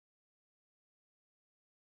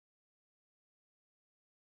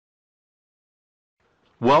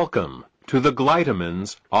Welcome to the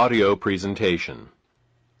Glytamins audio presentation.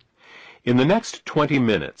 In the next 20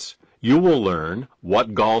 minutes, you will learn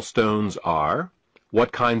what gallstones are,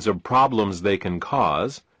 what kinds of problems they can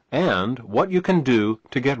cause, and what you can do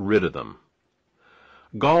to get rid of them.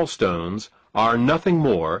 Gallstones are nothing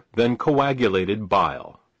more than coagulated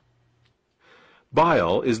bile.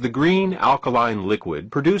 Bile is the green alkaline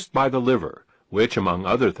liquid produced by the liver, which, among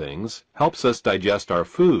other things, helps us digest our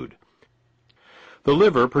food. The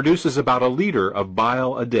liver produces about a liter of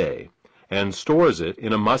bile a day and stores it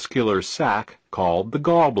in a muscular sac called the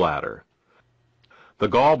gallbladder. The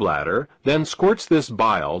gallbladder then squirts this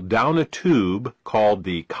bile down a tube called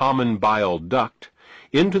the common bile duct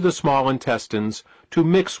into the small intestines to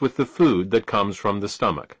mix with the food that comes from the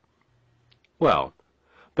stomach. Well,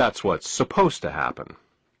 that's what's supposed to happen.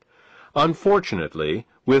 Unfortunately,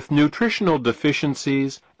 with nutritional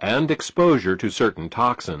deficiencies and exposure to certain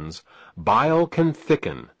toxins, bile can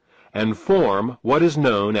thicken and form what is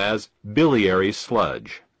known as biliary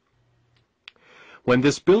sludge. When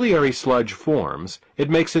this biliary sludge forms, it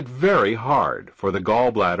makes it very hard for the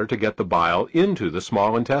gallbladder to get the bile into the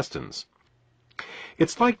small intestines.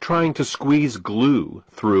 It's like trying to squeeze glue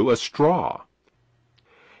through a straw.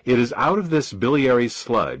 It is out of this biliary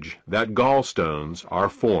sludge that gallstones are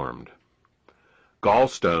formed.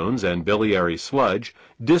 Gallstones and biliary sludge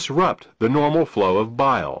disrupt the normal flow of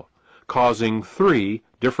bile, causing 3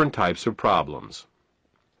 different types of problems.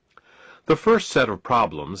 The first set of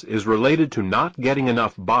problems is related to not getting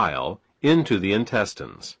enough bile into the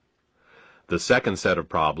intestines. The second set of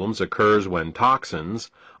problems occurs when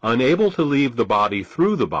toxins, unable to leave the body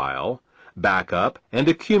through the bile, back up and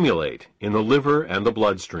accumulate in the liver and the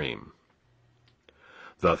bloodstream.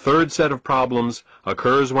 The third set of problems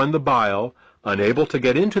occurs when the bile, unable to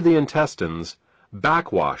get into the intestines,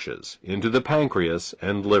 backwashes into the pancreas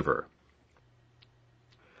and liver.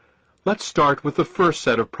 Let's start with the first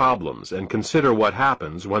set of problems and consider what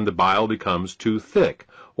happens when the bile becomes too thick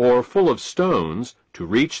or full of stones to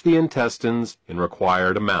reach the intestines in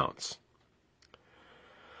required amounts.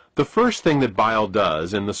 The first thing that bile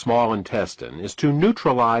does in the small intestine is to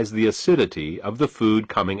neutralize the acidity of the food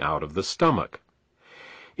coming out of the stomach.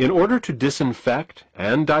 In order to disinfect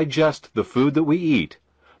and digest the food that we eat,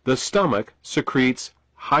 the stomach secretes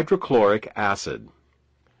hydrochloric acid.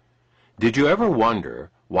 Did you ever wonder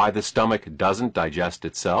why the stomach doesn't digest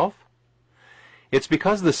itself? It's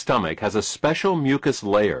because the stomach has a special mucus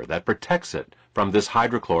layer that protects it from this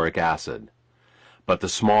hydrochloric acid. But the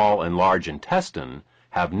small and large intestine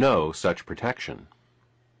have no such protection.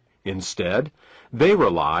 Instead, they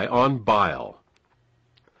rely on bile.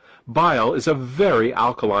 Bile is a very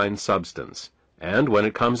alkaline substance, and when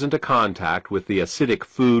it comes into contact with the acidic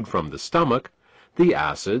food from the stomach, the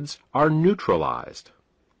acids are neutralized.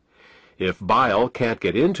 If bile can't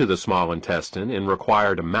get into the small intestine in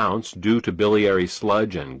required amounts due to biliary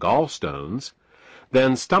sludge and gallstones,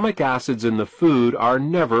 then stomach acids in the food are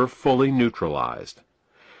never fully neutralized.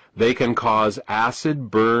 They can cause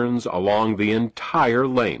acid burns along the entire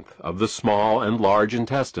length of the small and large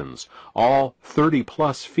intestines, all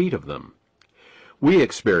 30+ feet of them. We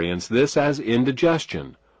experience this as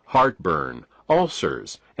indigestion, heartburn,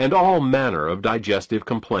 ulcers, and all manner of digestive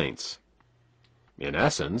complaints. In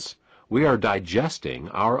essence, we are digesting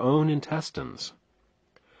our own intestines.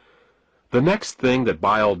 The next thing that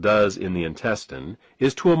bile does in the intestine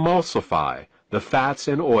is to emulsify the fats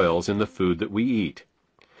and oils in the food that we eat.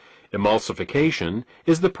 Emulsification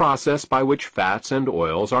is the process by which fats and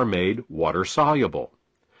oils are made water-soluble.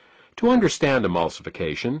 To understand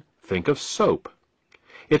emulsification, think of soap.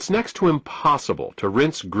 It's next to impossible to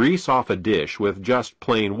rinse grease off a dish with just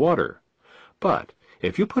plain water. But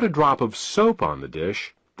if you put a drop of soap on the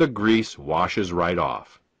dish, the grease washes right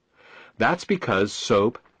off. That's because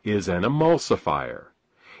soap is an emulsifier.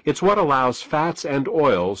 It's what allows fats and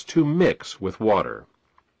oils to mix with water.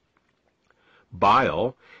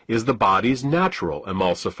 Bile is the body's natural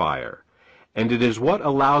emulsifier, and it is what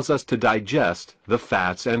allows us to digest the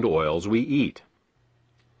fats and oils we eat.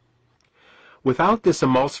 Without this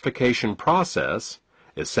emulsification process,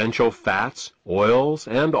 essential fats, oils,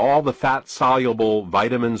 and all the fat-soluble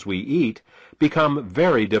vitamins we eat become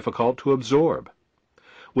very difficult to absorb.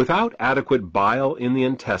 Without adequate bile in the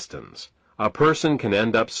intestines, a person can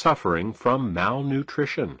end up suffering from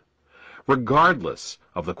malnutrition, regardless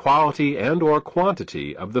of the quality and/or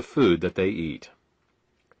quantity of the food that they eat.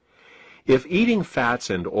 If eating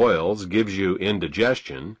fats and oils gives you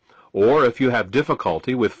indigestion, or if you have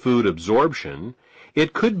difficulty with food absorption,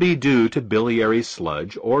 it could be due to biliary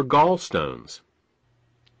sludge or gallstones.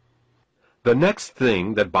 The next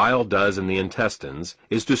thing that bile does in the intestines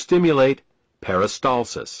is to stimulate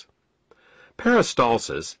Peristalsis.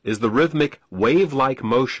 Peristalsis is the rhythmic, wave-like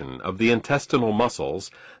motion of the intestinal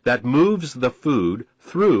muscles that moves the food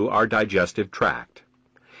through our digestive tract.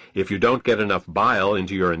 If you don't get enough bile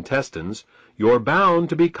into your intestines, you're bound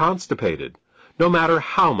to be constipated, no matter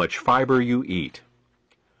how much fiber you eat.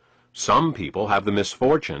 Some people have the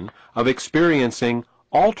misfortune of experiencing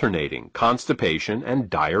alternating constipation and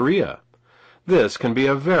diarrhea. This can be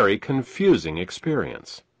a very confusing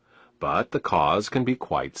experience, but the cause can be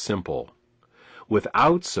quite simple.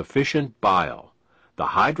 Without sufficient bile, the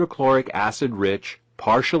hydrochloric acid-rich,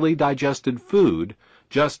 partially digested food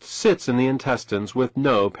just sits in the intestines with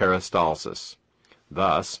no peristalsis.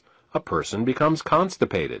 Thus, a person becomes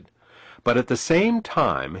constipated, but at the same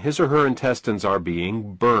time his or her intestines are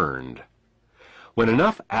being burned. When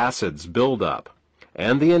enough acids build up,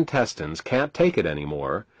 and the intestines can't take it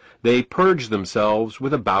anymore, they purge themselves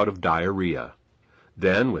with a bout of diarrhea.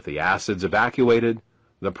 Then, with the acids evacuated,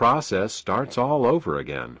 the process starts all over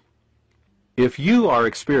again. If you are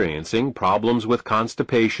experiencing problems with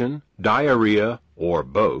constipation, diarrhea, or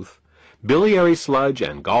both, biliary sludge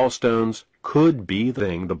and gallstones could be the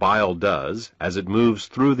thing the bile does as it moves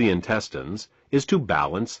through the intestines is to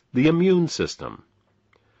balance the immune system.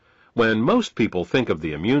 When most people think of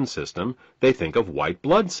the immune system, they think of white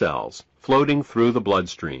blood cells floating through the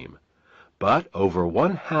bloodstream. But over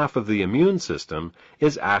 1/2 of the immune system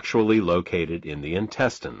is actually located in the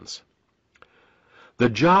intestines. The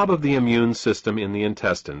job of the immune system in the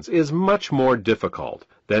intestines is much more difficult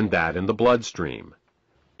than that in the bloodstream.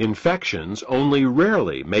 Infections only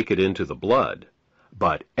rarely make it into the blood,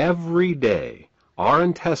 but every day our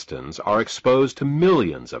intestines are exposed to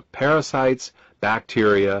millions of parasites,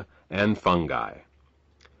 bacteria, and fungi.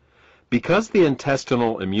 Because the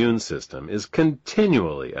intestinal immune system is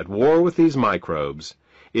continually at war with these microbes,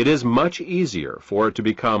 it is much easier for it to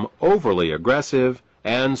become overly aggressive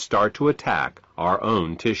and start to attack our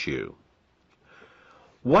own tissue.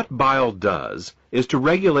 What bile does is to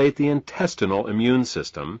regulate the intestinal immune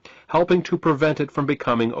system, helping to prevent it from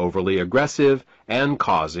becoming overly aggressive and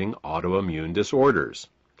causing autoimmune disorders.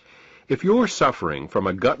 If you're suffering from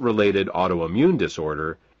a gut-related autoimmune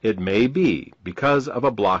disorder, it may be because of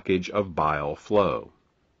a blockage of bile flow.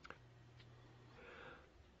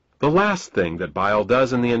 The last thing that bile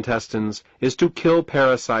does in the intestines is to kill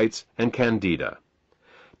parasites and candida.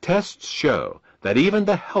 Tests show that even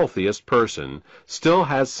the healthiest person still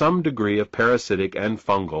has some degree of parasitic and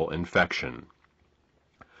fungal infection.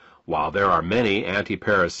 While there are many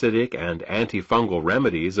antiparasitic and antifungal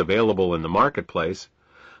remedies available in the marketplace,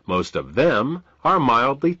 most of them are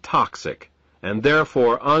mildly toxic and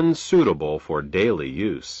therefore unsuitable for daily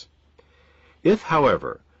use. If,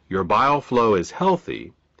 however, your bile flow is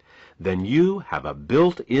healthy, then you have a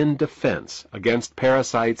built-in defense against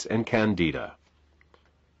parasites and candida.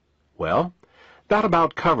 Well, that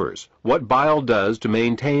about covers what bile does to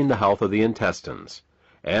maintain the health of the intestines,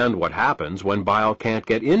 and what happens when bile can't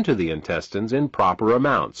get into the intestines in proper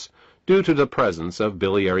amounts due to the presence of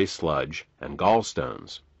biliary sludge and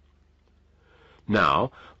gallstones.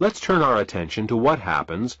 Now, let's turn our attention to what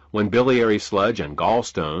happens when biliary sludge and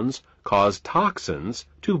gallstones cause toxins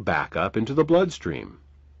to back up into the bloodstream.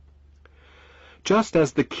 Just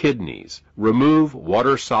as the kidneys remove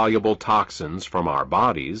water-soluble toxins from our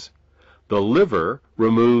bodies, the liver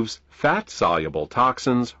removes fat-soluble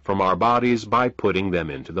toxins from our bodies by putting them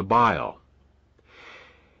into the bile.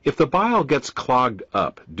 If the bile gets clogged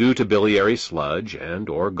up due to biliary sludge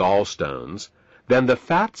and/or gallstones, then the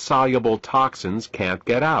fat-soluble toxins can't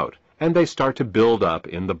get out, and they start to build up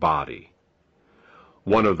in the body.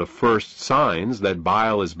 One of the first signs that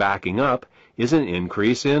bile is backing up is an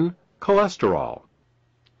increase in cholesterol.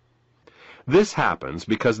 This happens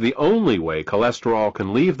because the only way cholesterol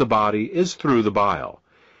can leave the body is through the bile.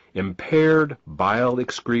 Impaired bile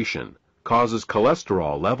excretion causes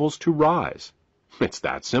cholesterol levels to rise. It's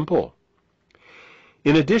that simple.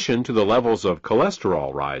 In addition to the levels of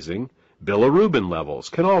cholesterol rising, bilirubin levels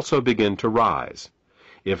can also begin to rise.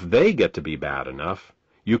 If they get to be bad enough,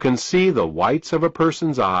 you can see the whites of a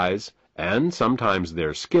person's eyes, and sometimes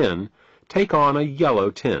their skin, take on a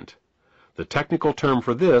yellow tint. The technical term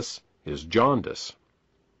for this is jaundice.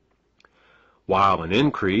 While an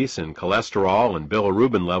increase in cholesterol and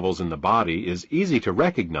bilirubin levels in the body is easy to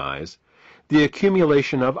recognize, the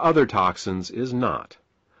accumulation of other toxins is not.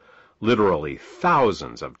 Literally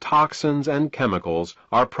thousands of toxins and chemicals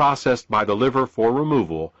are processed by the liver for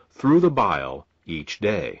removal through the bile each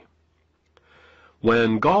day.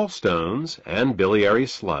 When gallstones and biliary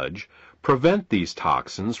sludge prevent these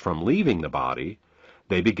toxins from leaving the body,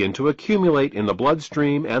 they begin to accumulate in the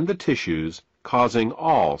bloodstream and the tissues causing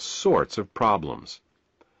all sorts of problems.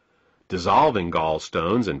 Dissolving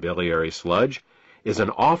gallstones in biliary sludge is an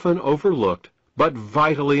often overlooked but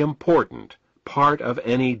vitally important part of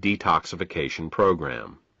any detoxification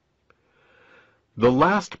program. The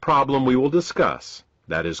last problem we will discuss,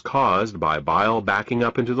 that is caused by bile backing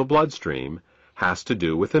up into the bloodstream, has to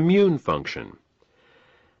do with immune function.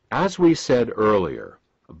 As we said earlier,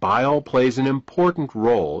 bile plays an important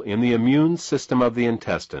role in the immune system of the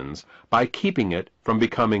intestines by keeping it from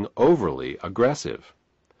becoming overly aggressive.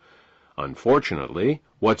 Unfortunately,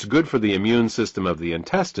 what's good for the immune system of the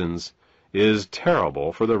intestines is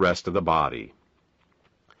terrible for the rest of the body.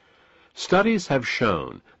 Studies have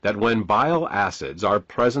shown that when bile acids are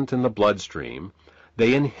present in the bloodstream,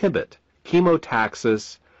 they inhibit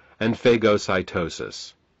chemotaxis and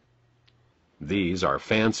phagocytosis. These are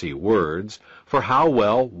fancy words for how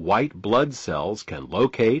well white blood cells can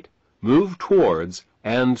locate, move towards,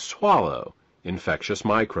 and swallow infectious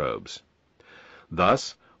microbes.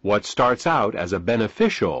 Thus, what starts out as a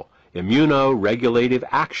beneficial immunoregulative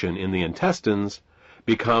action in the intestines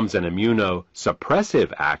becomes an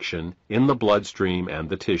immunosuppressive action in the bloodstream and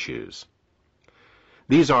the tissues.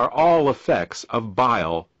 These are all effects of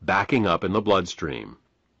bile backing up in the bloodstream.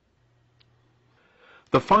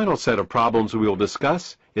 The final set of problems we will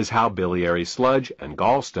discuss is how biliary sludge and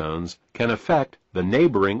gallstones can affect the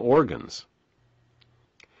neighboring organs.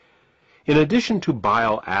 In addition to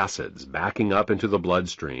bile acids backing up into the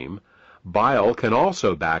bloodstream, bile can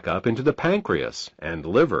also back up into the pancreas and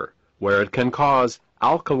liver, where it can cause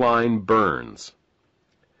alkaline burns.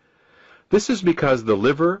 This is because the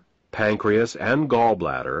liver, pancreas, and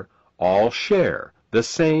gallbladder all share the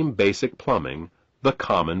same basic plumbing, the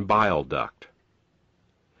common bile duct.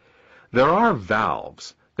 There are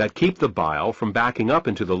valves that keep the bile from backing up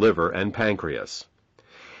into the liver and pancreas.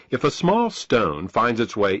 If a small stone finds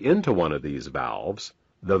its way into one of these valves,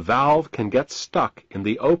 the valve can get stuck in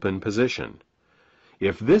the open position.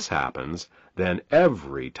 If this happens, then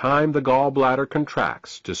every time the gallbladder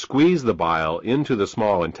contracts to squeeze the bile into the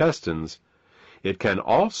small intestines, it can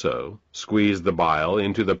also squeeze the bile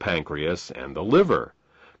into the pancreas and the liver,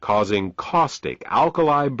 causing caustic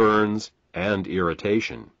alkali burns and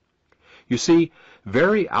irritation. You see,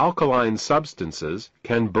 very alkaline substances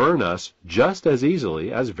can burn us just as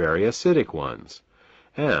easily as very acidic ones.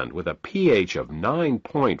 And with a pH of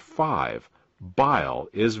 9.5, bile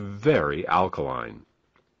is very alkaline.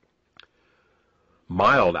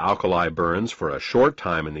 Mild alkali burns for a short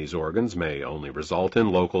time in these organs may only result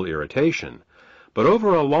in local irritation, but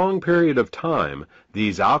over a long period of time,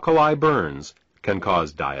 these alkali burns can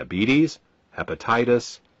cause diabetes,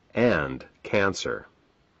 hepatitis, and cancer.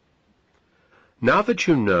 Now that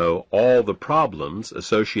you know all the problems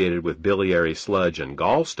associated with biliary sludge and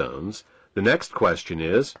gallstones, the next question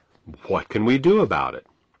is, what can we do about it?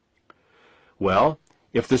 Well,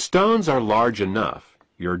 if the stones are large enough,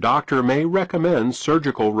 your doctor may recommend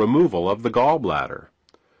surgical removal of the gallbladder.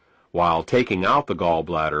 While taking out the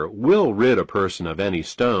gallbladder will rid a person of any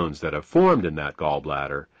stones that have formed in that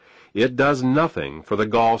gallbladder, it does nothing for the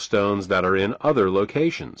gallstones that are in other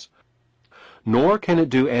locations, nor can it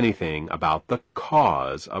do anything about the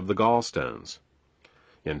cause of the gallstones.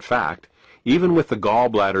 In fact, even with the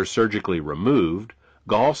gallbladder surgically removed,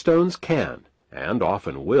 gallstones can, and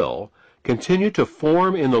often will, continue to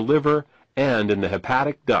form in the liver and in the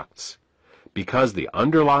hepatic ducts, because the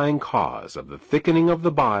underlying cause of the thickening of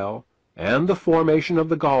the bile and the formation of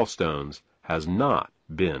the gallstones has not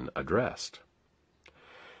been addressed.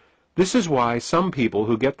 This is why some people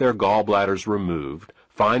who get their gallbladders removed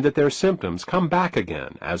find that their symptoms come back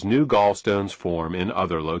again as new gallstones form in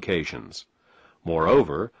other locations.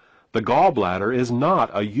 Moreover, the gallbladder is not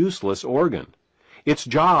a useless organ. Its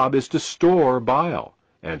job is to store bile,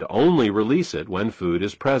 and only release it when food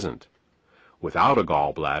is present. Without a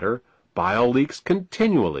gallbladder, bile leaks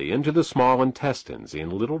continually into the small intestines in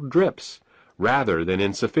little drips, rather than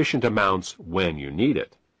in sufficient amounts when you need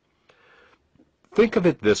it. Think of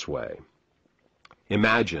it this way.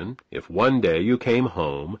 Imagine if one day you came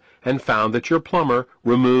home and found that your plumber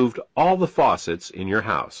removed all the faucets in your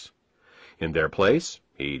house. In their place,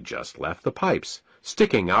 he just left the pipes,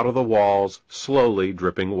 sticking out of the walls, slowly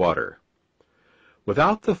dripping water.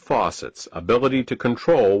 Without the faucet's ability to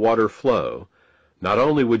control water flow, not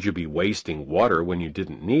only would you be wasting water when you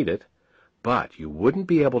didn't need it, but you wouldn't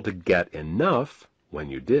be able to get enough when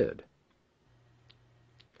you did.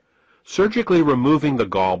 Surgically removing the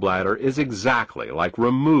gallbladder is exactly like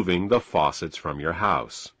removing the faucets from your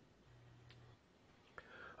house.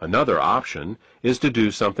 Another option is to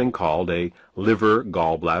do something called a liver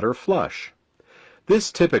gallbladder flush. This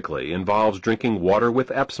typically involves drinking water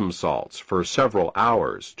with Epsom salts for several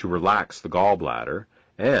hours to relax the gallbladder,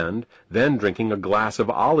 and then drinking a glass of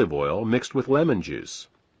olive oil mixed with lemon juice.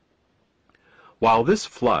 While this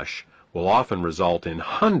flush will often result in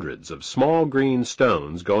hundreds of small green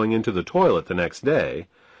stones going into the toilet the next day,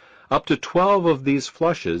 up to 12 of these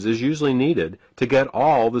flushes is usually needed to get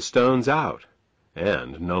all the stones out.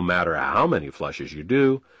 And no matter how many flushes you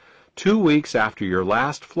do, 2 weeks after your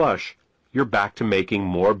last flush, you're back to making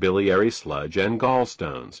more biliary sludge and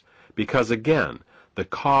gallstones, because again, the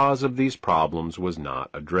cause of these problems was not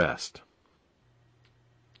addressed.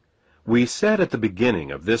 We said at the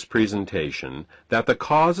beginning of this presentation that the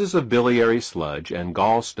causes of biliary sludge and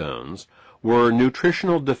gallstones were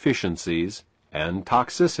nutritional deficiencies and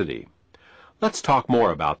toxicity. Let's talk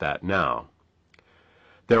more about that now.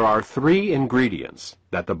 There are 3 ingredients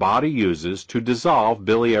that the body uses to dissolve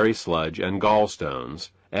biliary sludge and gallstones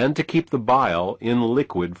and to keep the bile in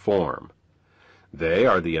liquid form. They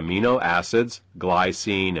are the amino acids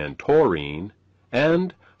glycine and taurine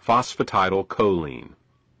and phosphatidylcholine.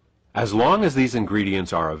 As long as these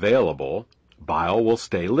ingredients are available, bile will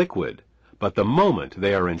stay liquid, but the moment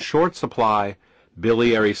they are in short supply,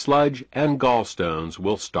 biliary sludge and gallstones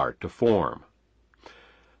will start to form.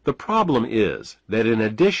 The problem is that in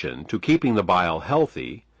addition to keeping the bile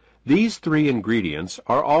healthy, these 3 ingredients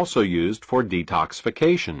are also used for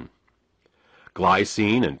detoxification.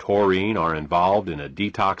 Glycine and taurine are involved in a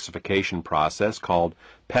detoxification process called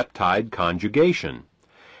peptide conjugation,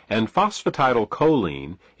 and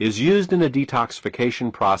phosphatidylcholine is used in a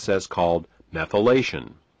detoxification process called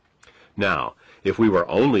methylation. Now, if we were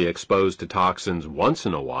only exposed to toxins once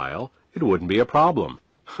in a while, it wouldn't be a problem.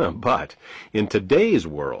 But in today's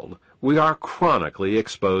world, we are chronically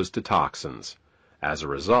exposed to toxins. As a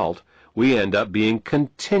result, we end up being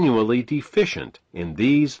continually deficient in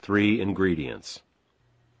these 3 ingredients.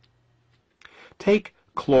 Take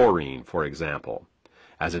chlorine, for example.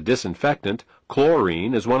 As a disinfectant,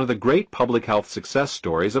 chlorine is one of the great public health success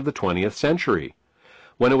stories of the 20th century.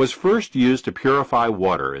 When it was first used to purify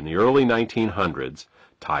water in the early 1900s,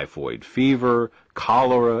 typhoid fever,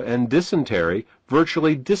 cholera, and dysentery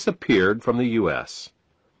virtually disappeared from the U.S.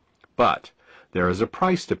 But there is a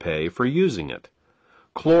price to pay for using it.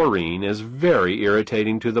 Chlorine is very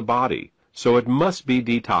irritating to the body, so it must be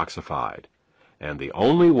detoxified. And the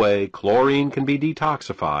only way chlorine can be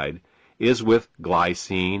detoxified is with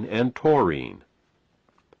glycine and taurine.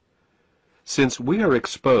 Since we are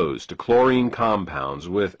exposed to chlorine compounds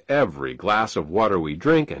with every glass of water we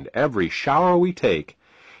drink and every shower we take,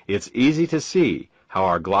 it's easy to see how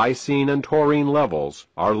our glycine and taurine levels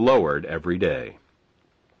are lowered every day.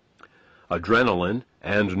 Adrenaline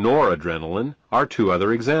and noradrenaline are 2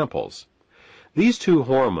 other examples. These 2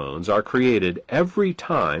 hormones are created every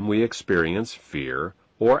time we experience fear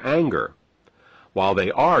or anger. While they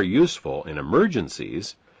are useful in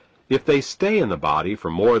emergencies, if they stay in the body for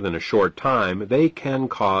more than a short time, they can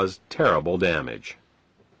cause terrible damage.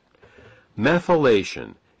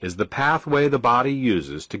 Methylation is the pathway the body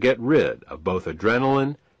uses to get rid of both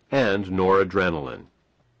adrenaline and noradrenaline.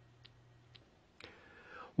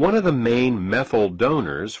 One of the main methyl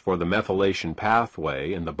donors for the methylation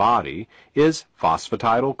pathway in the body is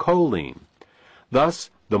phosphatidylcholine. Thus,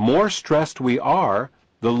 the more stressed we are,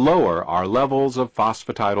 the lower our levels of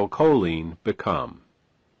phosphatidylcholine become.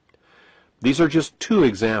 These are just 2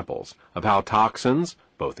 examples of how toxins,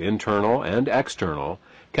 both internal and external,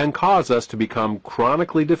 can cause us to become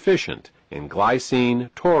chronically deficient in glycine,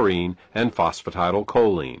 taurine, and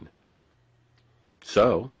phosphatidylcholine.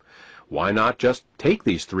 So, why not just take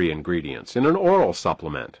these 3 ingredients in an oral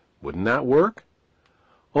supplement? Wouldn't that work?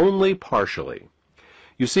 Only partially.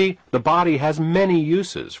 You see, the body has many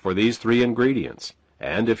uses for these 3 ingredients,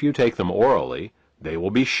 and if you take them orally, they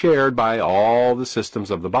will be shared by all the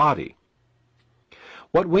systems of the body.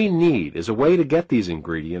 What we need is a way to get these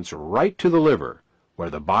ingredients right to the liver, where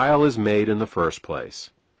the bile is made in the first place.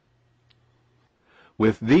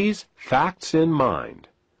 With these facts in mind,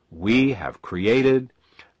 we have created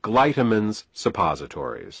Glytamins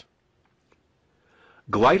suppositories.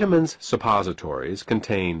 Glytamins suppositories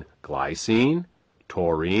contain glycine,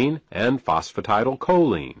 taurine, and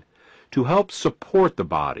phosphatidylcholine to help support the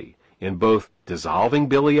body in both dissolving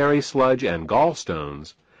biliary sludge and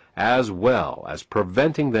gallstones, as well as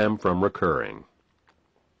preventing them from recurring.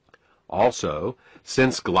 Also,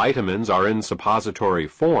 since glytamins are in suppository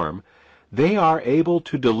form, they are able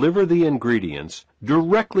to deliver the ingredients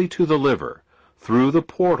directly to the liver through the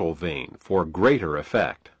portal vein for greater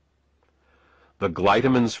effect. The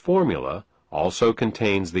glytamins formula also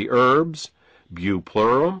contains the herbs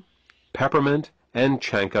bupleurum, peppermint, and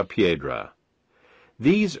chancca piedra.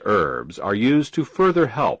 These herbs are used to further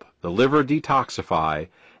help the liver detoxify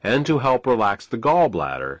and to help relax the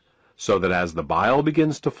gallbladder so that as the bile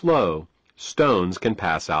begins to flow, stones can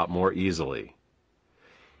pass out more easily.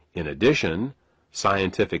 In addition,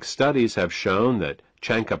 scientific studies have shown that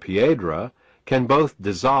Chancapiedra can both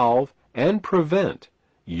dissolve and prevent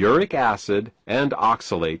uric acid and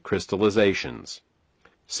oxalate crystallizations.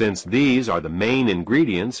 Since these are the main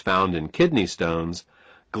ingredients found in kidney stones,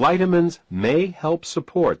 glytamins may help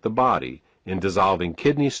support the body in dissolving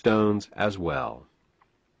kidney stones as well.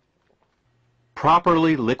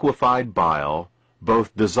 Properly liquefied bile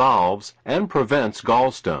both dissolves and prevents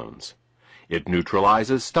gallstones. It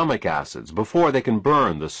neutralizes stomach acids before they can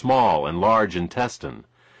burn the small and large intestine,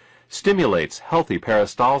 stimulates healthy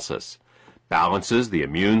peristalsis, balances the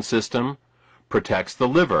immune system, protects the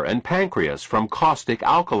liver and pancreas from caustic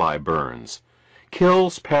alkali burns,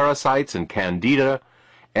 kills parasites and candida,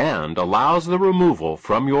 and allows the removal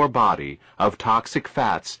from your body of toxic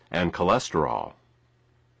fats and cholesterol.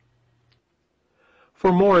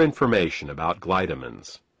 For more information about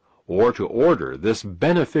glytamins, or to order this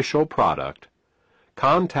beneficial product,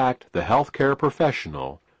 contact the healthcare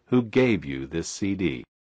professional who gave you this CD.